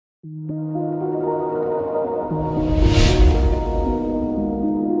Hello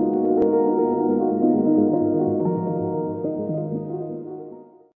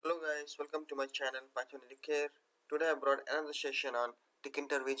guys, welcome to my channel Python Educare. Today I brought another session on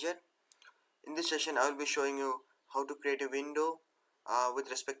Tkinter widget. In this session I will be showing you how to create a window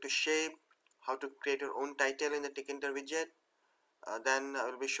with respect to shape, how to create your own title in the Tkinter widget. Then I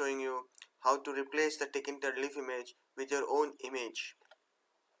will be showing you how to replace the Tkinter leaf image with your own image.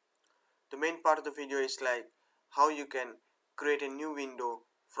 The main part of the video is like how you can create a new window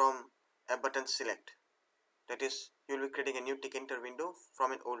from a button select. That is, you will be creating a new Tkinter window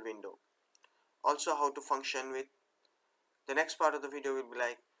from an old window. Also how to function with the next part of the video will be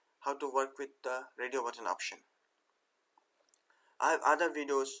like how to work with the radio button option. I have other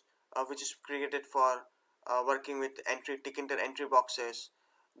videos which is created for working with Tkinter entry boxes.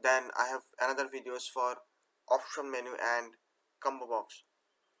 Then I have another videos for option menu and combo box.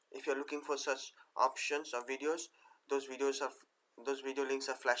 If you are looking for such options or videos, those video links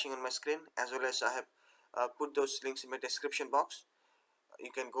are flashing on my screen, as well as I have put those links in my description box.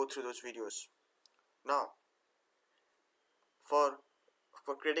 You can go through those videos. Now for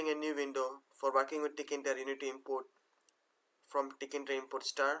creating a new window, for working with Tkinter, you need to import from Tkinter import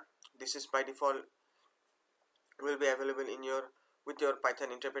star. This is by default will be available in with your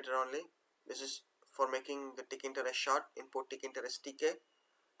Python interpreter only. This is for making the Tkinter as short. Import Tkinter as tk,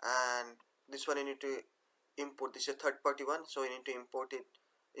 and this one you need to import. This is a third-party one, so you need to import it.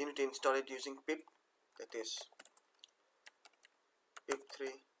 You need to install it using pip. That is pip3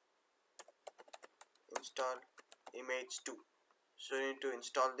 install image2. So you need to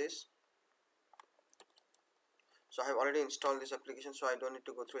install this. So I have already installed this application, so I don't need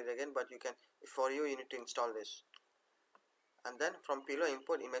to go through it again, but you can, for you need to install this. And then from below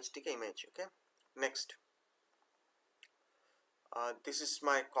import image tk image. Okay, next this is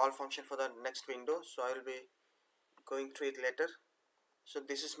my call function for the next window, so I will be going through it later. So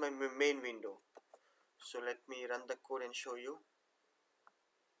this is my main window, so let me run the code and show you.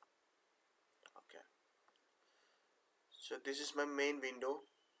 Okay, so this is my main window.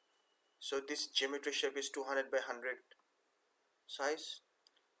 So this geometry shape is 200 by 100 size,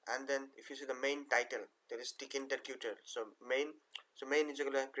 and then if you see the main title, that is Tkinter tutor. So main is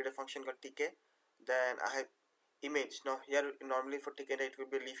equal to create a function called tk. Then I have image. Now here normally for Tkinter it will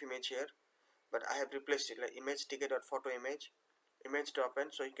be leaf image here, but I have replaced it like image tk.photo image to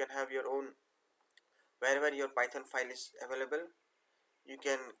open. So you can have your own, wherever your Python file is available, you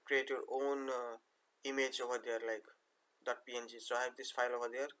can create your own image over there, like .png. So I have this file over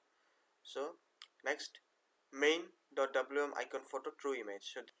there. So next, main.wm icon photo true image.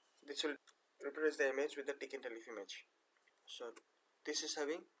 So this will replace the image with the Tkinter leaf image. So this is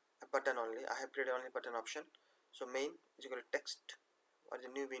having a button only. I have created only button option. So main is equal to text or the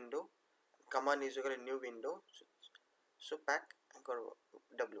new window. Command is equal to new window. So pack anchor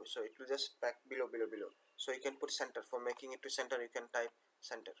w. So it will just pack below. So you can put center. For making it to center, you can type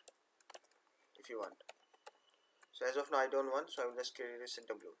center if you want. So as of now I don't want, so I will just create this in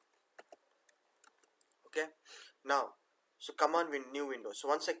w. Okay, now so command new window. So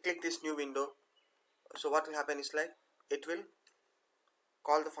once I click this new window, so what will happen is like it will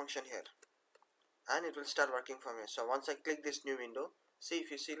call the function here and it will start working from here. So once I click this new window, see,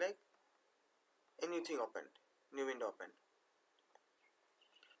 if you see, like a new thing opened, new window opened.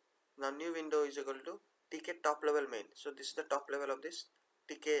 Now new window is equal to tk top level main. So this is the top level of this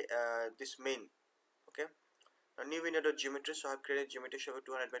tk this main. Okay, now new window.geometry. So I have created geometry shape of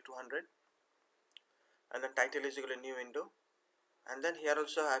 200 by 200, and then title is equal to new window. And then here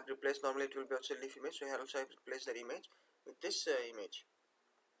also I have replaced, normally it will be also leaf image, so here also I have replaced that image with this image.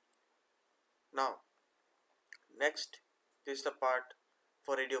 Now next, this is the part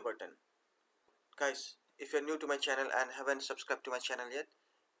for radio button. Guys, if you are new to my channel and haven't subscribed to my channel yet,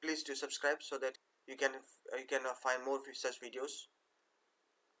 please do subscribe so that you can find more such videos.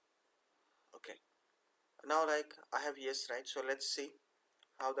 Okay, now like I have yes, right? So let's see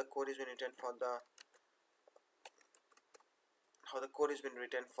how the code is been written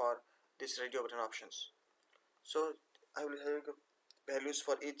for this radio button options. So I will have values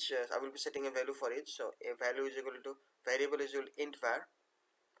for each. I will be setting a value for each. So a value is equal to variable is equal to int var,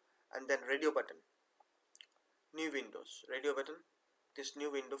 and then radio button, new windows, radio button, this new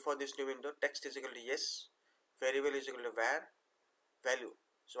window. For this new window, text is equal to yes, variable is equal to var, value.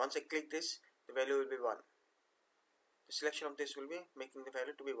 So once I click this, the value will be 1. The selection of this will be making the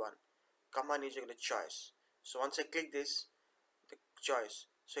value to be 1. Command is equal to choice. So once I click this, the choice,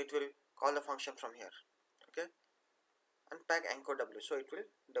 so it will call the function from here. Okay, and pack anchor w. So it will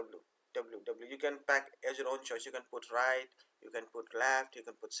w. W. You can pack as your own choice. You can put right, you can put left, you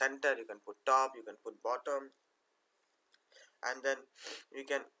can put center, you can put top, you can put bottom, and then you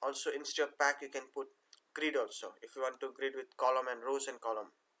can also, instead of pack, you can put grid also if you want to grid with column and rows and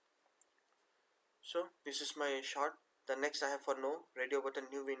column. So this is my short. The next I have for no, radio button,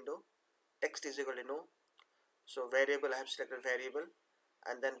 new window, text is equal to no. So variable, I have selected variable,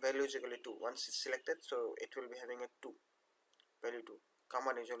 and then value is equal to 2. Once it's selected, so it will be having a 2, value 2.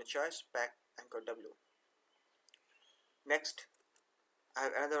 Command is only choice, pack anchor W. Next I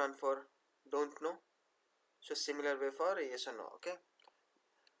have another one for don't know. So similar way for yes or no. Okay.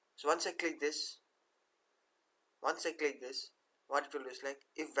 So once I click this, what it will do is like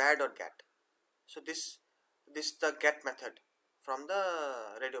if var.get. So this is the get method from the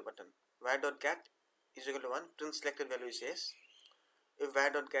radio button. var.get is equal to 1, print selected value is yes. If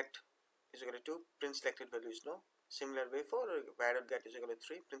var.get is equal to 2, print selected value is no. Similar way for var.get is equal to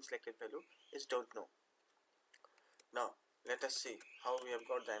 3, print selected value is don't know. Now let us see how we have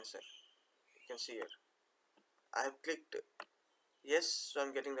got the answer. You can see here I have clicked yes, so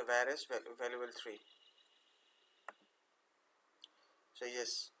I'm getting the var as valuable 3. So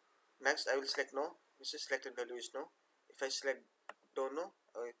yes. Next I will select no. This is selected value is no. If I select don't know,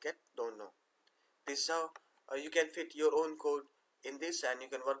 I will get don't know. This is how you can fit your own code in this and you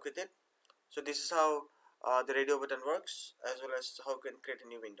can work with it. So this is how the radio button works, as well as how you can create a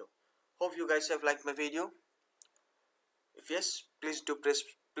new window. Hope you guys have liked my video. If yes, please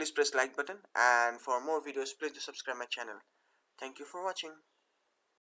press like button, and for more videos please do subscribe my channel. Thank you for watching.